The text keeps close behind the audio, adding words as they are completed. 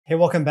Hey,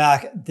 welcome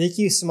back. Thank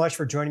you so much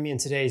for joining me in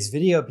today's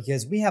video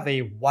because we have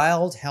a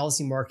wild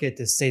housing market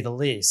to say the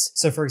least.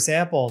 So for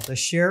example, the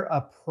share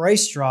of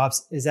price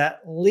drops is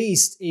at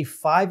least a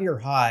 5-year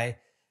high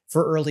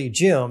for early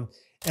June,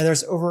 and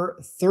there's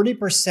over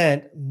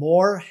 30%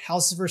 more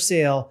houses for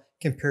sale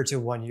compared to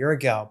 1 year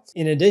ago.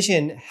 In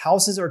addition,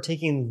 houses are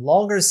taking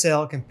longer to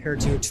sell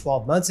compared to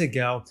 12 months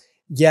ago,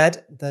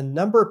 yet the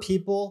number of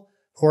people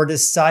who are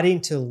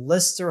deciding to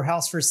list their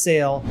house for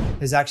sale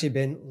has actually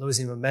been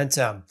losing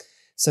momentum.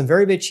 Some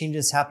very big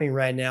changes happening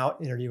right now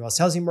in our US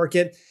housing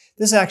market.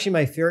 This is actually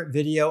my favorite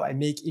video I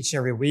make each and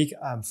every week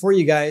for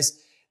you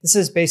guys. This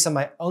is based on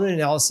my own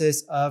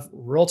analysis of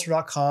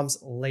Realtor.com's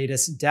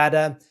latest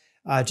data,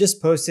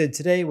 just posted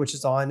today, which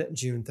is on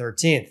June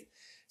 13th.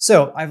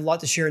 So I have a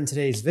lot to share in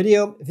today's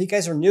video. If you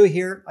guys are new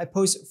here, I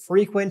post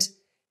frequent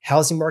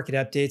housing market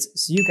updates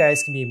so you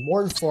guys can be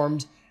more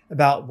informed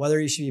about whether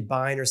you should be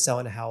buying or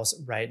selling a house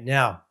right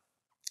now.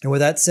 And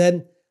with that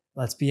said,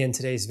 let's begin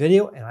today's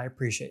video, and I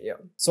appreciate you.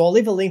 So I'll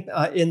leave a link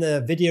in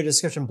the video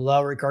description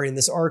below regarding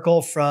this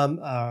article from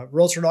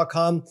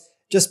Realtor.com,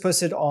 just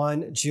posted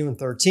on June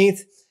 13th.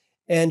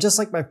 And just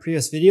like my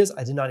previous videos,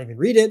 I did not even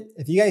read it.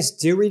 If you guys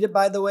do read it,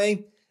 by the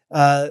way,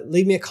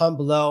 leave me a comment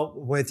below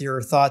with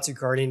your thoughts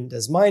regarding,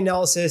 does my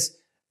analysis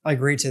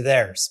agree to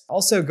theirs?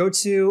 Also, go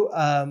to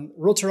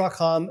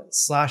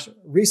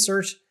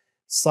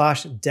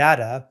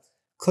Realtor.com/research/data,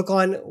 click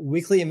on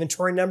weekly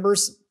inventory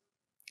numbers.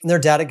 Their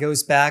data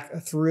goes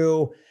back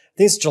through, I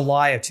think it's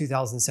July of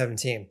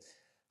 2017.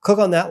 Click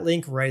on that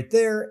link right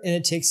there, and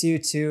it takes you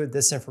to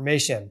this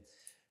information.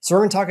 So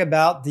we're going to talk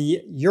about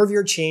the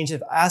year-over-year change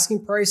of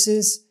asking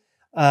prices,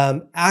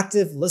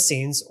 active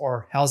listings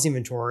or housing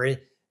inventory,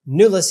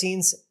 new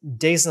listings,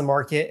 days in the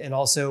market, and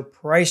also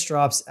price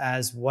drops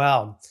as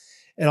well.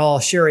 And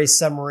I'll share a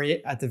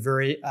summary at the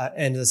very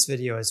end of this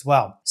video as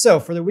well. So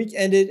for the week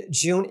ended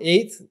June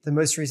 8th, the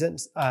most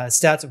recent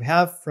stats we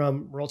have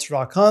from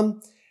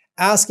Realtor.com,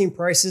 asking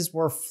prices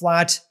were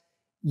flat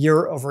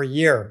year over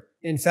year.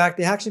 In fact,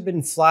 they've actually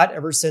been flat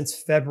ever since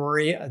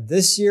February of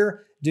this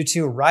year due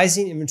to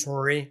rising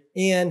inventory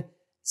and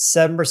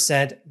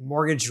 7%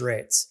 mortgage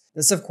rates.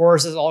 This, of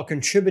course, is all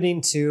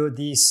contributing to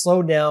the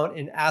slowdown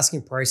in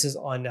asking prices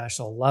on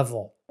national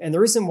level. And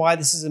the reason why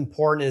this is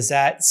important is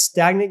that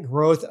stagnant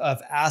growth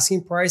of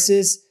asking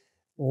prices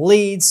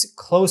leads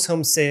closed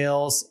home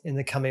sales in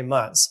the coming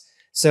months.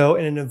 So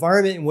in an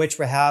environment in which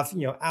we have,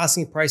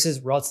 asking prices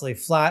relatively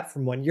flat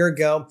from 1 year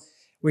ago,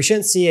 we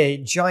shouldn't see a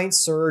giant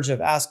surge of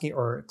asking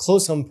or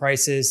closed home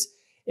prices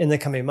in the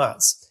coming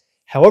months.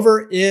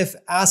 However, if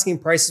asking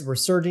prices were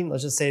surging,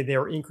 let's just say they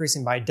were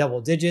increasing by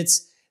double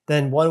digits,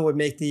 then one would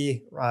make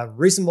the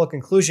reasonable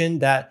conclusion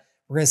that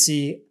we're going to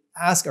see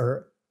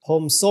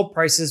home sold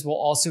prices will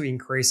also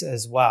increase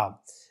as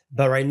well.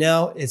 But right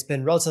now, it's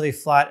been relatively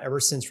flat ever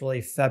since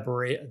really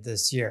February of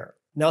this year.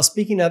 Now,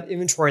 speaking of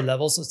inventory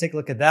levels, let's take a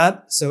look at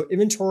that. So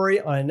inventory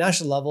on a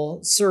national level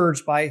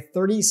surged by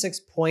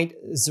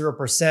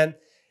 36.0%,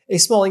 a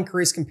small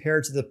increase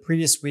compared to the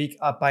previous week,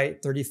 up by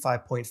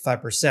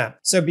 35.5%.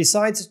 So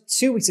besides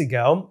 2 weeks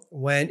ago,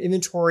 when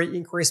inventory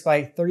increased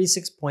by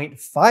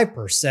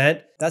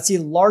 36.5%, that's the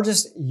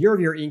largest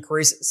year-over-year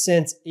increase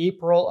since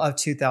April of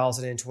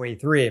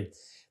 2023.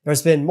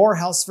 There's been more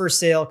houses for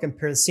sale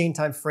compared to the same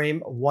time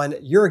frame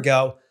 1 year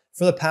ago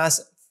for the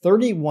past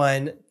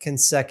 31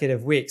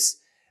 consecutive weeks,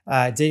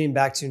 dating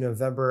back to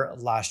November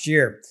last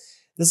year.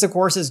 This, of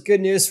course, is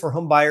good news for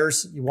home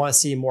buyers. You want to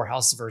see more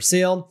houses for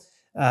sale.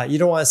 You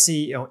don't want to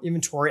see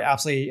inventory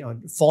absolutely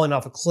falling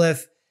off a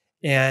cliff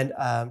and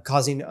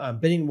causing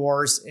bidding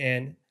wars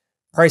and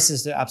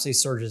prices to absolutely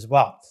surge as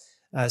well.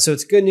 So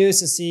it's good news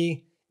to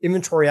see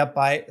inventory up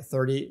by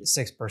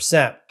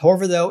 36%.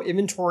 However, though,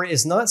 inventory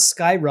is not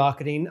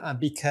skyrocketing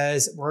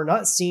because we're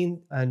not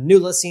seeing new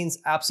listings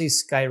absolutely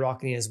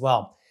skyrocketing as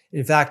well.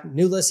 In fact,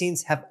 new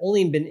listings have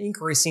only been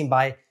increasing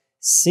by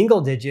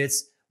single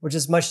digits, which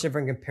is much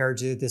different compared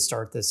to the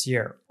start this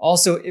year.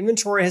 Also,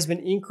 inventory has been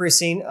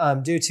increasing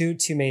due to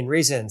two main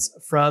reasons: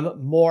 from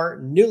more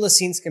new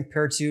listings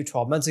compared to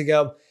 12 months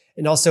ago,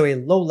 and also a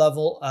low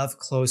level of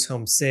closed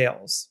home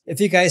sales.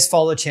 If you guys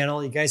follow the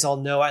channel, you guys all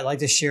know I like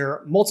to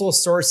share multiple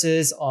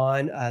sources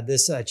on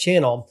this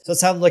channel. So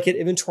let's have a look at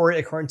inventory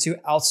according to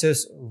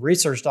Altos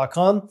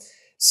Research.com.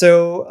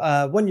 So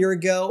 1 year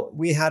ago,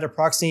 we had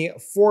approximately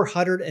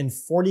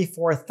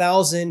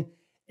 444,000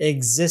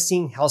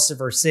 existing houses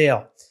for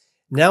sale.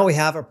 Now we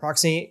have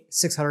approximately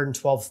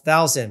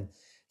 612,000.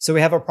 So we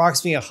have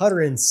approximately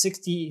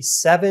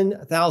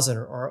 167,000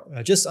 or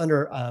just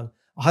under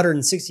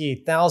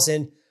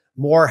 168,000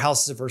 more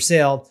houses for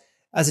sale,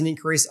 as an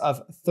increase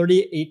of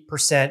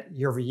 38%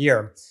 year over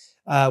year,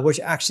 which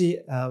actually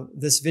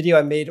this video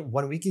I made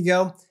 1 week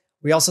ago,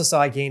 we also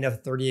saw a gain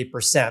of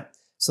 38%.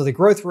 So the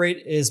growth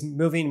rate is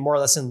moving more or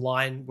less in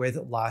line with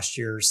last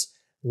year's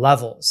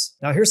levels.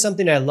 Now, here's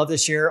something I love to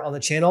share on the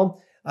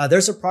channel.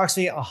 There's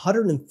approximately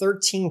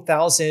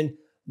 113,000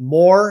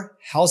 more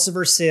houses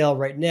for sale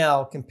right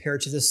now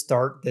compared to the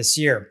start this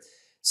year.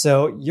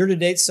 So year to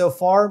date so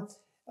far,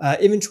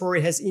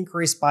 inventory has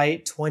increased by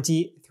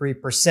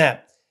 23%.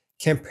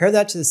 Compare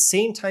that to the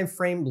same time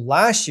frame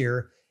last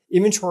year,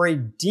 inventory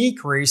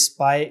decreased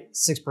by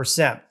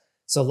 6%.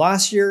 So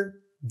last year,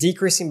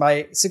 decreasing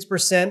by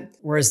 6%,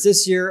 whereas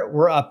this year,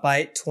 we're up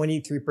by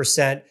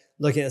 23%.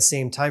 Looking at the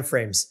same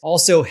timeframes.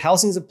 Also,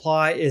 housing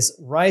supply is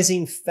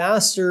rising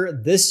faster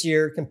this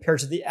year compared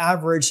to the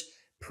average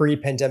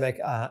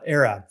pre-pandemic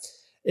era.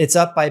 It's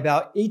up by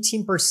about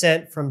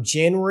 18% from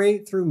January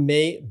through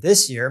May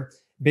this year,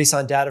 based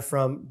on data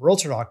from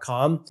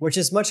Realtor.com, which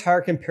is much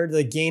higher compared to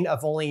the gain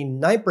of only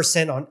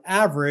 9% on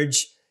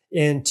average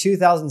in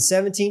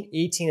 2017,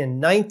 18,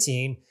 and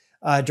 19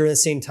 during the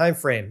same time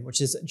frame,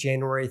 which is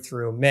January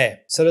through May.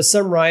 So to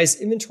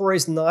summarize, inventory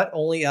is not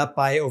only up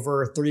by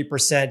over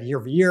 30% year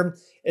over year,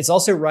 it's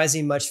also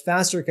rising much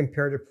faster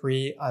compared to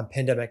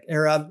pre-pandemic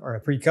era or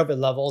pre-COVID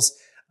levels,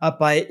 up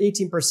by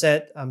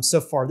 18% so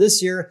far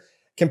this year,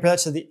 compared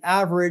to the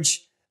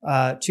average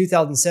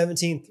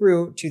 2017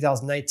 through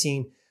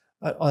 2019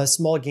 on a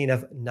small gain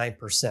of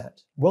 9%.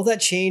 Will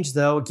that change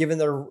though, given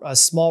the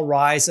small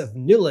rise of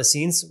new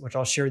listings, which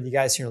I'll share with you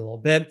guys here in a little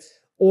bit?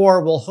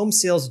 Or will home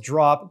sales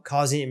drop,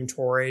 causing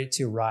inventory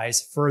to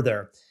rise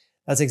further?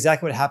 That's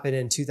exactly what happened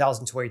in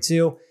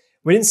 2022.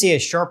 We didn't see a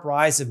sharp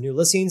rise of new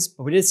listings,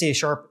 but we did see a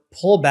sharp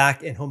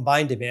pullback in home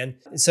buying demand.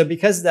 And so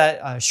because of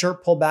that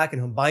sharp pullback in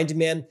home buying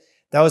demand,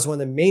 that was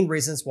one of the main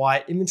reasons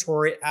why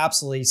inventory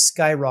absolutely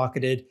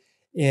skyrocketed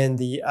in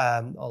the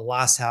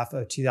last half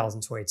of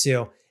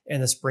 2022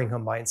 and the spring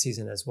home buying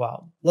season as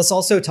well. Let's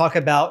also talk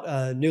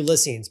about new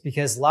listings,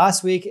 because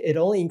last week it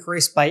only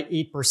increased by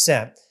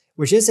 8%.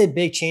 Which is a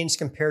big change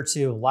compared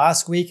to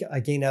last week, a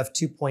gain of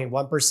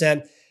 2.1%,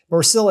 but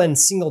we're still in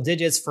single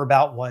digits for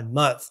about 1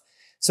 month.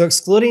 So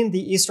excluding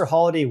the Easter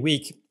holiday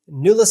week,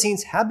 new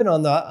listings have been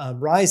on the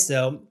rise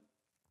though,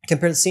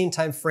 compared to the same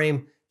time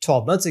frame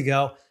 12 months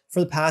ago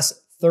for the past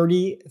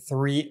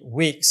 33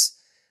 weeks.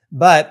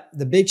 But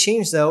the big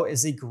change though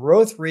is the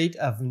growth rate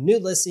of new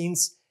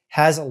listings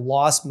has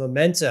lost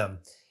momentum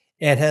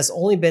and has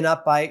only been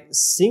up by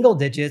single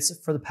digits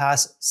for the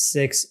past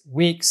 6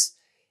 weeks.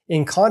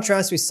 In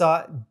contrast, we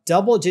saw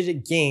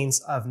double-digit gains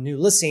of new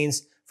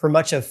listings for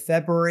much of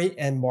February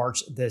and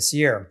March this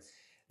year.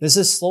 This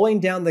is slowing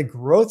down the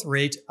growth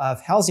rate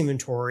of housing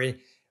inventory,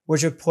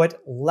 which would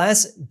put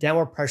less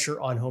downward pressure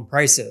on home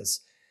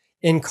prices.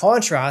 In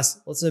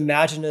contrast, let's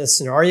imagine a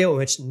scenario in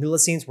which new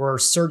listings were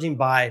surging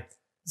by,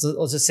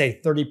 let's just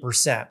say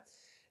 30%.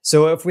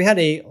 So if we had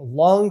a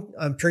long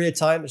period of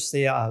time, let's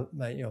say a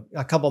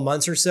couple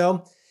months or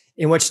so,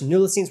 in which new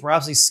listings were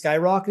absolutely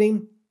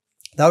skyrocketing,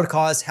 that would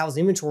cause housing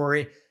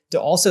inventory to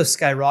also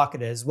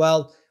skyrocket as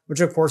well,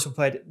 which of course will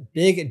put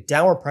big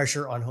downward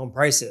pressure on home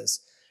prices.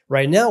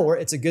 Right now,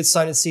 it's a good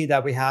sign to see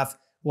that we have,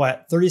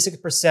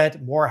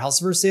 36% more houses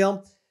for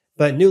sale,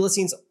 but new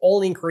listings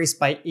only increased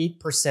by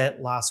 8%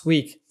 last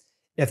week.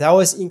 If that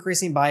was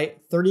increasing by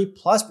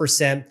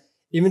 30+%,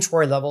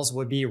 inventory levels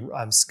would be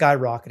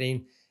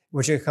skyrocketing,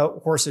 which of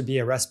course would be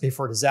a recipe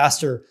for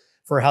disaster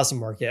for a housing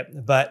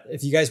market. But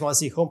if you guys want to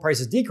see home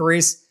prices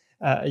decrease,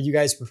 you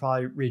guys would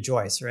probably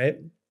rejoice, right?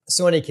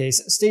 So in any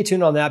case, stay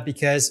tuned on that,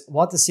 because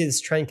we'll have to see this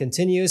trend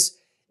continues,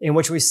 in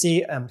which we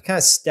see kind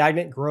of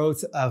stagnant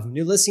growth of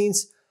new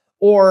listings,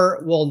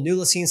 or will new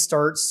listings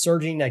start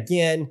surging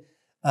again?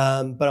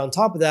 But on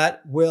top of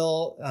that,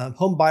 will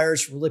home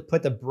buyers really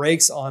put the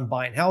brakes on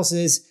buying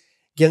houses,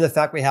 given the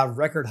fact we have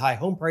record high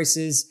home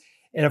prices,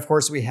 and of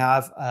course we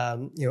have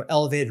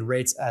elevated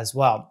rates as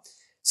well.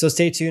 So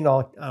stay tuned.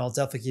 I'll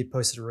definitely keep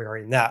posted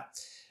regarding that.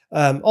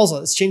 Also,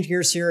 let's change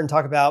gears here and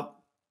talk about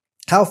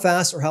how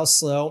fast or how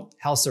slow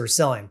houses are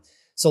selling.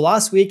 So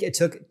last week, it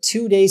took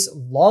 2 days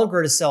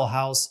longer to sell a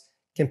house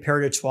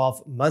compared to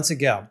 12 months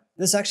ago.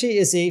 This actually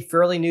is a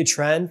fairly new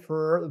trend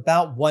for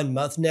about 1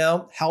 month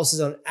now. Houses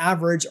on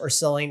average are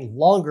selling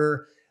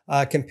longer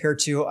compared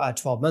to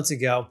 12 months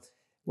ago,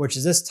 which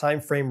is this time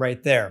frame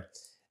right there.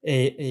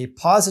 A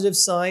positive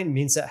sign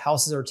means that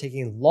houses are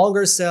taking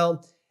longer to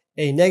sell.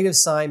 A negative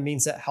sign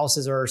means that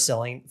houses are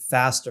selling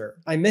faster.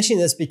 I'm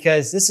mentioning this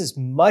because this is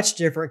much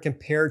different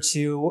compared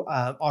to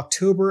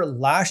October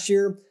last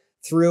year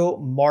through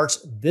March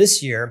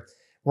this year,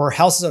 where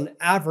houses on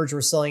average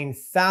were selling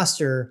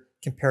faster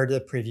compared to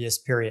the previous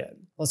period.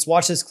 Let's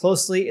watch this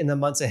closely in the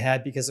months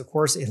ahead, because of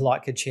course a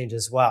lot could change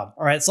as well.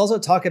 All right, let's also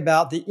talk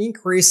about the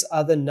increase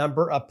of the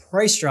number of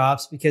price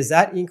drops, because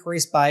that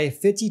increased by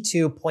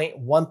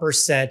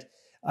 52.1%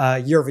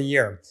 year over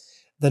year.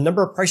 The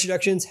number of price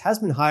reductions has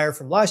been higher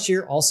from last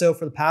year, also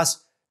for the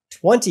past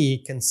 20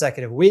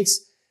 consecutive weeks.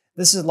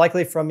 This is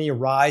likely from a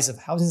rise of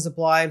housing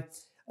supply,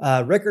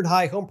 record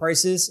high home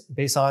prices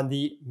based on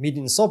the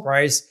median sold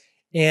price,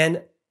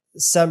 and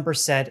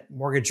 7%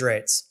 mortgage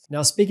rates.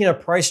 Now, speaking of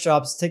price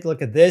drops, take a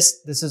look at this.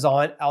 This is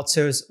on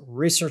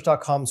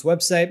altosresearch.com's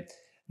website.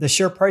 The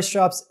share price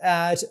drops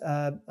at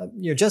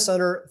just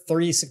under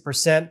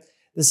 36%.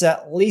 This is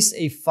at least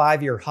a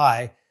 5-year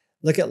high.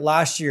 Look at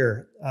last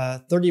year,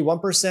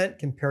 31%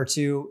 compared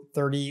to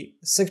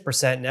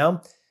 36%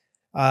 now.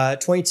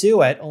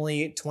 22 at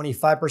only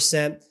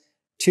 25%,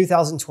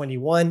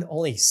 2021,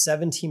 only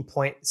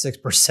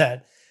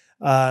 17.6%.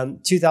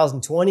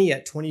 2020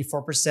 at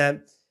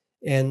 24%.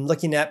 And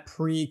looking at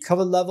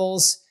pre-COVID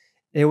levels,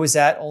 it was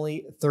at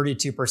only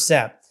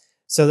 32%.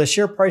 So the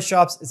share price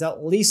drops is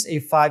at least a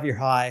 5-year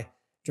high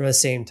during the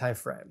same time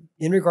frame.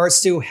 In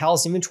regards to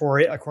house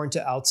inventory, according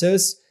to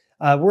Altos,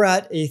 we're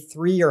at a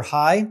 3-year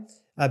high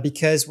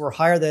because we're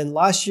higher than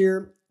last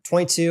year,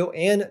 22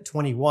 and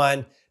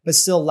 21, but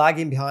still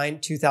lagging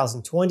behind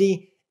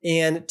 2020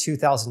 and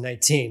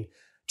 2019.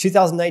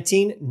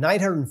 2019,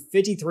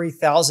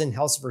 953,000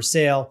 houses for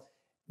sale.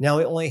 Now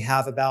we only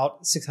have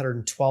about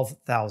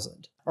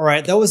 612,000. All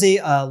right, that was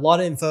a lot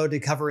of info to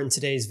cover in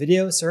today's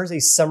video. So here's a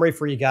summary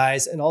for you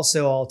guys. And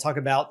also I'll talk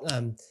about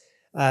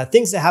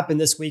things that happened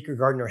this week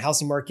regarding our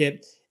housing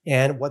market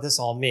and what this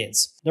all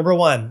means. Number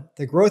one,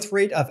 the growth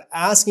rate of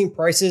asking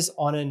prices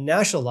on a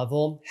national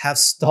level have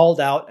stalled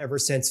out ever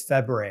since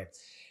February.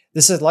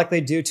 This is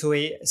likely due to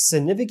a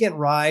significant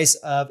rise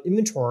of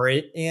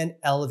inventory and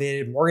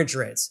elevated mortgage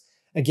rates.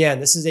 Again,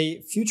 this is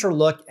a future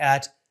look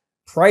at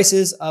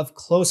prices of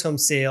closed home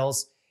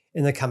sales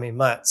in the coming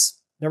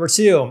months. Number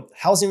two,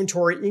 housing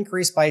inventory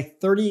increased by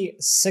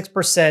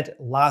 36%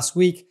 last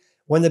week,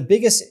 one of the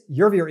biggest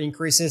year-over-year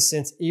increases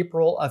since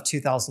April of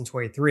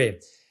 2023.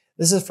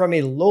 This is from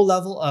a low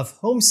level of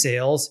home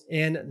sales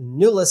and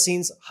new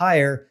listings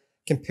higher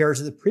compared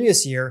to the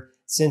previous year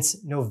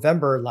since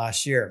November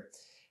last year.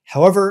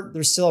 However,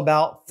 there's still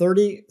about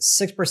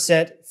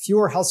 36%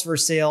 fewer houses for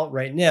sale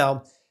right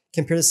now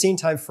compared to the same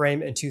time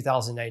frame in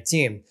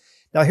 2019.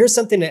 Now, here's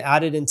something I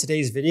added in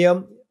today's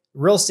video.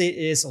 Real estate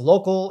is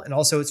local and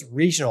also it's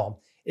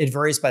regional. It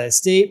varies by the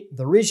state,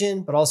 the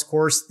region, but also, of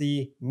course,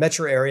 the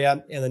metro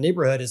area and the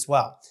neighborhood as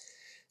well.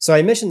 So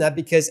I mentioned that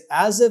because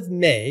as of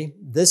May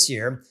this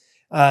year,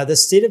 the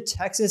state of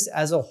Texas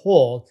as a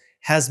whole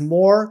has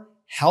more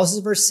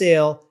houses for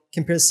sale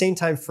compared to the same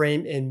time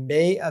frame in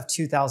May of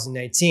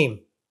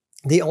 2019.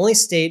 The only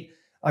state,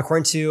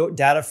 according to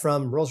data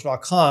from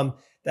Realtor.com,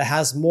 that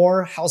has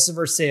more houses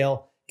for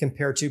sale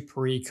compared to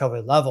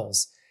pre-COVID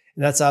levels.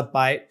 And that's up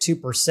by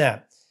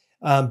 2%.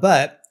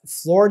 But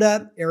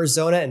Florida,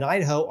 Arizona, and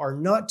Idaho are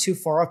not too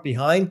far off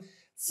behind.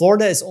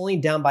 Florida is only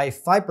down by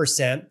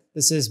 5%.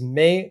 This is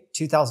May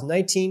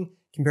 2019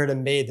 compared to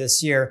May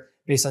this year,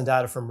 based on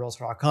data from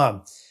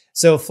Realtor.com.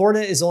 So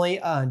Florida is only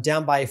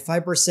down by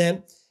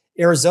 5%.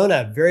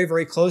 Arizona, very,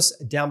 very close,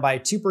 down by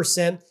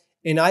 2%.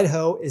 And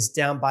Idaho is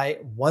down by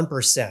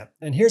 1%.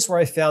 And here's where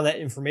I found that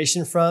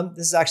information from.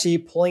 This is actually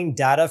pulling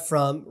data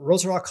from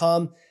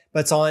Realtor.com,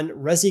 but it's on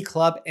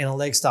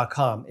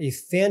ResiClubAnalytics.com, a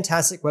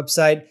fantastic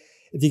website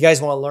if you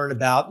guys want to learn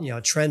about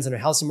trends in the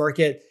housing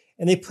market.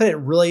 And they put it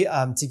really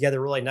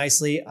together really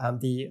nicely.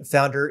 The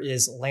founder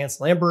is Lance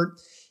Lambert.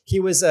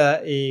 He was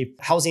a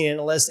housing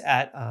analyst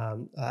at,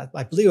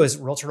 I believe it was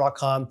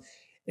Realtor.com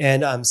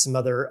and some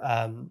other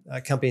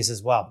companies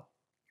as well.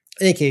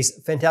 In any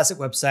case, fantastic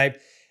website.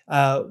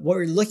 What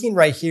we're looking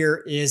right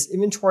here is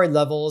inventory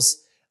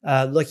levels,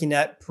 looking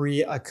at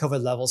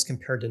pre-COVID levels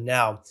compared to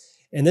now.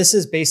 And this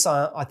is based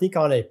on, I think,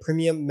 on a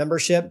premium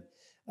membership.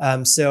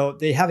 So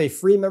they have a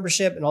free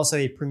membership and also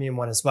a premium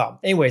one as well.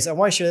 Anyways, I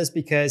want to share this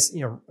because,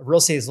 real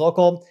estate is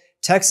local.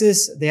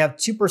 Texas, they have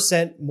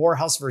 2% more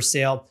houses for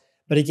sale.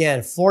 But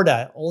again,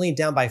 Florida only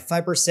down by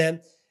 5%.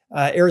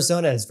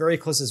 Arizona is very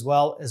close as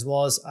well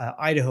as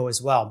Idaho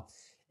as well.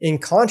 In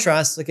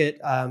contrast, look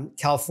at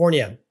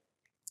California.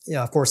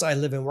 Of course, I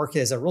live and work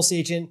as a real estate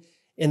agent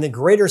in the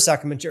greater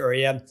Sacramento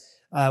area.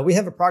 We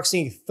have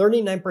approximately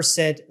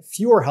 39%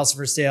 fewer houses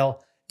for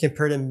sale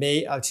compared to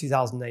May of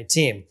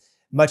 2019.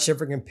 Much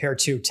different compared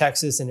to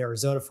Texas and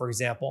Arizona, for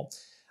example.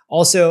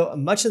 Also,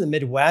 much of the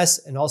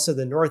Midwest and also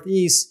the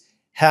Northeast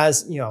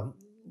has,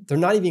 they're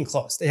not even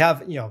close. They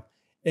have,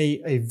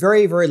 a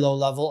very, very low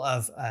level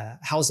of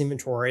housing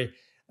inventory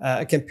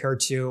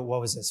compared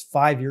to,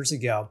 5 years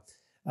ago.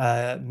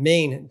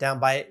 Maine down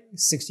by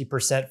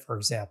 60%, for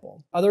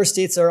example. Other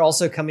states that are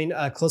also coming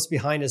close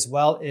behind as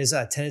well is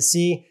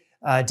Tennessee,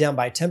 down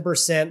by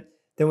 10%.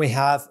 Then we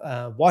have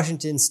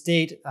Washington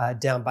State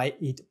down by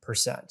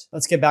 8%.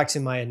 Let's get back to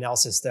my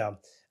analysis though.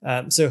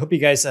 So I hope you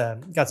guys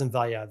got some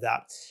value out of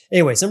that.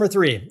 Anyways, number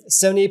three,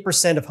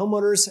 78% of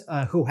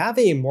homeowners who have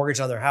a mortgage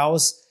on their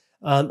house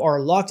are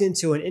locked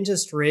into an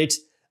interest rate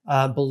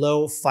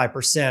below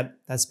 5%.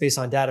 That's based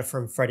on data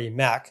from Freddie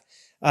Mac.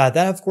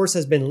 That, of course,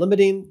 has been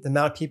limiting the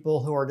amount of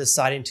people who are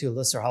deciding to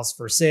list their house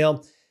for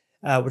sale,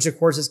 which, of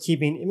course, is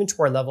keeping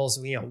inventory levels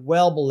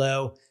well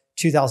below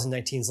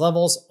 2019's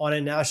levels on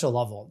a national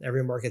level.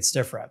 Every market's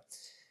different.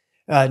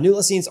 New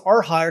listings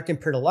are higher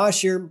compared to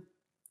last year,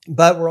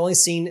 but we're only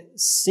seeing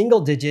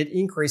single-digit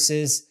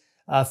increases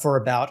for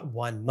about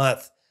 1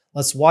 month.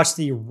 Let's watch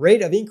the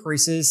rate of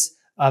increases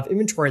of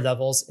inventory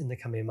levels in the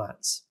coming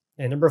months.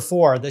 And number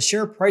four, the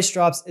share price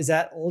drops is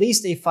at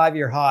least a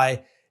 5-year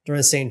high during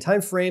the same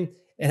time frame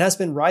and has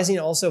been rising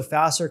also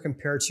faster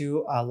compared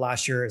to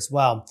last year as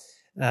well.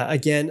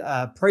 Again,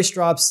 price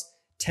drops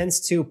tends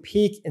to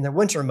peak in the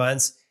winter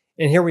months.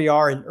 And here we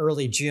are in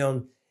early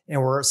June,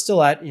 And we're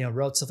still at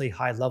relatively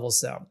high levels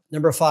though.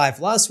 Number 5,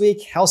 last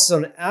week, houses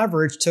on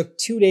average took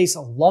 2 days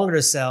longer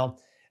to sell.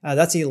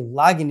 That's a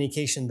lagging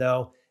indication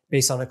though,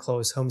 based on a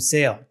closed home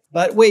sale.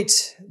 But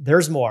wait,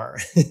 there's more.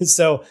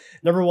 So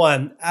number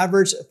 1,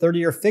 average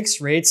 30-year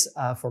fixed rates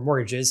for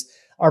mortgages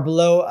are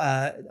below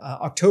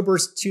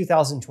October's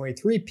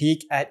 2023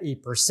 peak at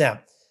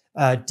 8%.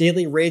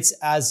 Daily rates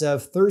as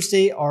of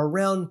Thursday are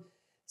around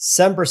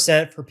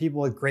 7% for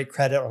people with great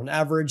credit on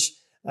average.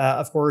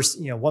 Of course,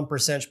 1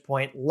 percentage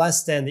point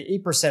less than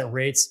the 8%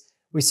 rates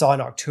we saw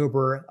in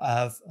October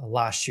of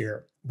last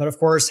year. But of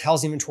course,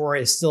 housing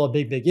inventory is still a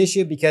big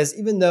issue because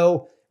even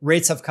though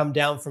rates have come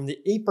down from the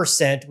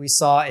 8% we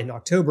saw in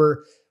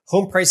October,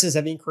 home prices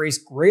have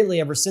increased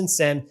greatly ever since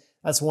then.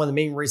 That's one of the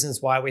main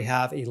reasons why we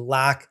have a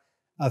lack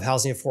of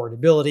housing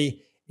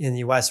affordability in the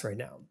US right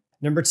now.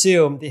 Number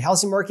 2, the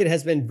housing market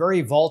has been very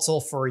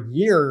volatile for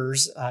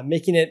years,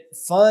 making it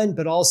fun,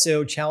 but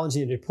also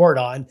challenging to report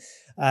on.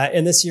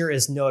 And this year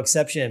is no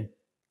exception.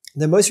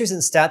 The most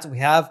recent stats we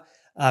have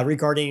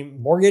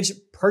regarding mortgage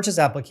purchase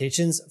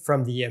applications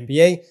from the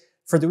MBA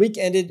for the week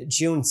ended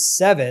June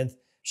 7th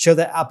show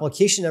that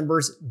application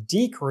numbers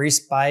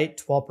decreased by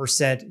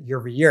 12% year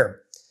over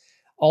year.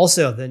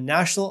 Also, the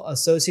National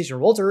Association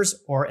of Realtors,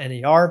 or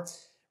NAR,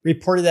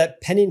 reported that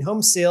pending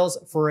home sales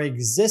for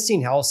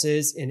existing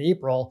houses in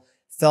April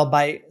fell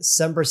by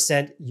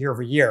 7% year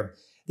over year.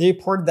 They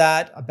reported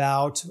that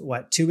about,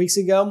 2 weeks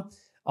ago?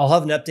 I'll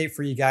have an update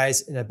for you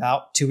guys in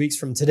about 2 weeks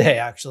from today,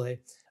 actually.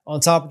 On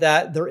top of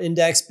that, their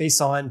index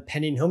based on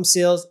pending home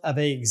sales of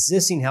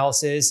existing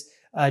houses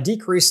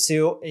decreased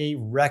to a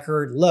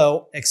record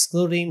low,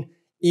 excluding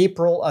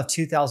April of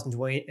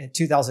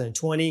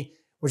 2020,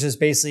 which is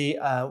basically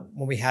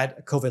when we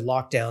had COVID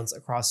lockdowns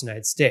across the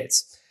United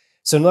States.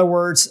 So in other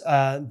words,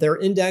 their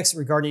index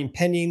regarding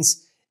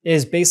pendings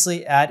is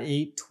basically at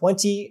a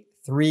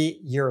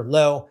 23-year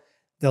low,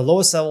 the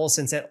lowest level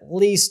since at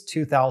least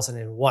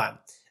 2001.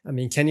 I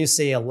mean, can you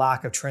say a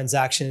lack of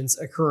transactions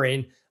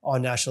occurring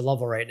on national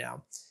level right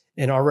now?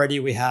 And already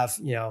we have,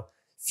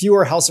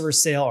 fewer houses for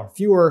sale or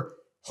fewer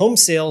home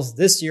sales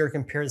this year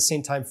compared to the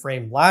same time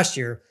frame last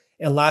year.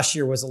 And last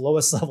year was the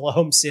lowest level of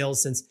home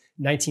sales since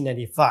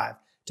 1995.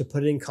 To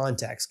put it in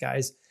context,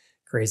 guys,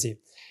 crazy.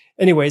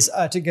 Anyways,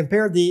 to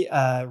compare the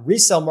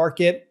resale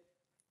market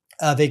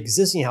of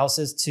existing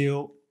houses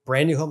to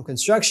brand new home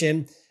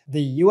construction,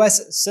 the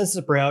U.S.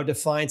 Census Bureau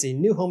defines a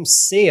new home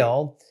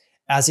sale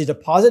as a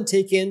deposit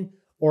taken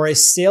or a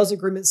sales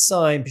agreement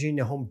signed between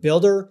a home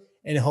builder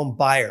and a home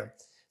buyer.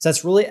 So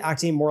that's really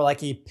acting more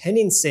like a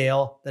pending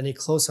sale than a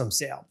closed home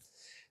sale.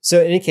 So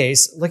in any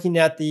case, looking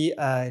at the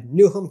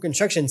new home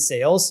construction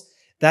sales,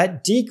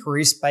 that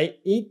decreased by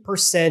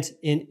 8%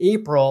 in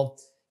April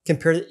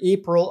compared to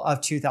April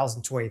of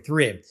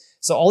 2023.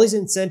 So all these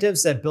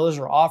incentives that builders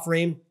are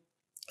offering,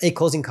 a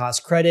closing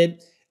cost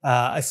credit,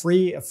 a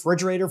free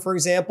refrigerator, for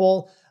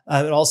example,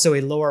 and also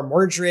a lower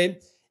mortgage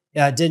rate,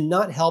 did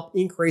not help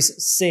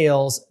increase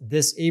sales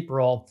this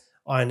April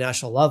on a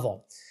national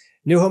level.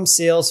 New home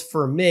sales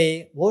for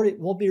May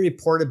will be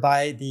reported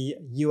by the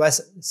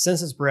U.S.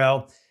 Census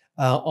Bureau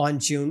on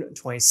June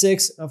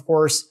 26th. Of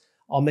course,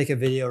 I'll make a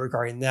video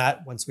regarding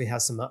that once we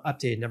have some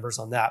updated numbers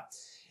on that.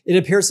 It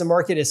appears the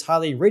market is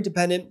highly rate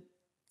dependent.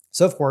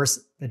 So of course,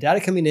 the data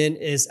coming in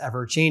is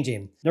ever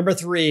changing. Number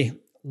 3,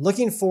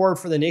 looking forward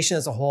for the nation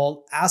as a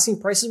whole,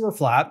 asking prices were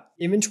flat,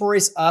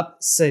 inventories up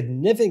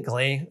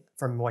significantly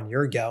from 1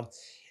 year ago,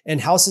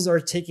 and houses are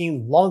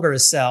taking longer to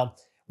sell.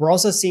 We're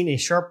also seeing a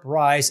sharp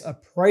rise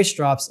of price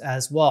drops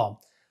as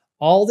well.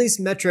 All these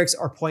metrics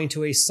are pointing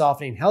to a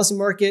softening housing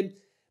market,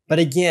 but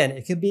again,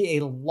 it could be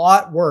a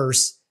lot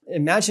worse.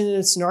 Imagine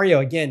a scenario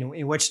again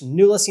in which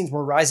new listings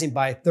were rising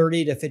by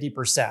 30 to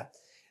 50%.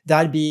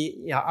 That'd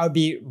be, I would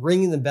be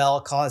ringing the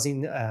bell,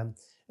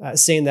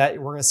 saying that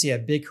we're going to see a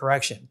big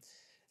correction.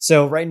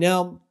 So right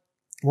now,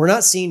 we're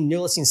not seeing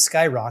new listings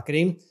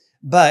skyrocketing,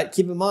 but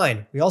keep in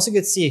mind, we also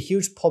could see a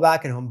huge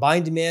pullback in home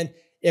buying demand.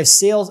 If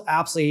sales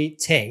absolutely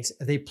tanked,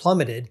 if they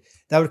plummeted,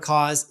 that would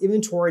cause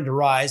inventory to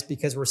rise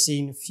because we're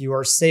seeing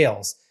fewer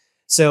sales.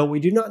 So we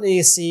do not need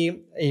to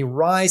see a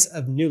rise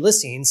of new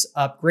listings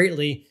up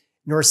greatly,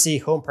 nor see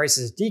home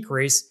prices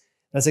decrease.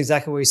 That's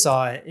exactly what we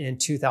saw in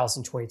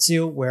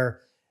 2022,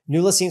 where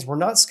new listings were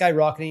not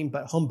skyrocketing,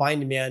 but home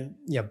buying demand,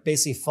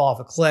 basically fell off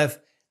a cliff.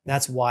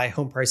 That's why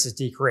home prices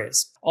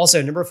decrease.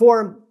 Also, number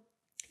 4,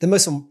 the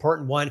most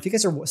important one. If you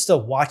guys are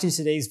still watching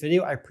today's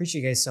video, I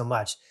appreciate you guys so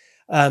much.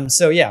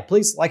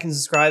 Please like and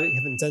subscribe if you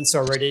haven't done so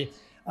already.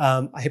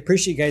 I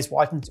appreciate you guys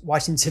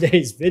watching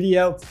today's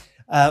video.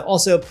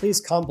 Also, please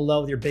comment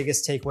below with your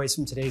biggest takeaways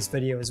from today's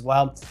video as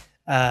well.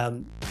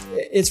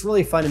 It's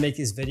really fun to make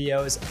these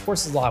videos. Of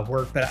course, it's a lot of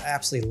work, but I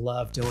absolutely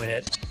love doing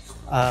it.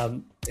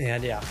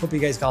 Hope you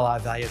guys got a lot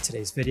of value in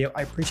today's video.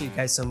 I appreciate you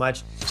guys so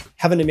much.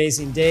 Have an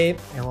amazing day,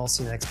 and we'll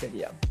see you in the next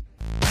video.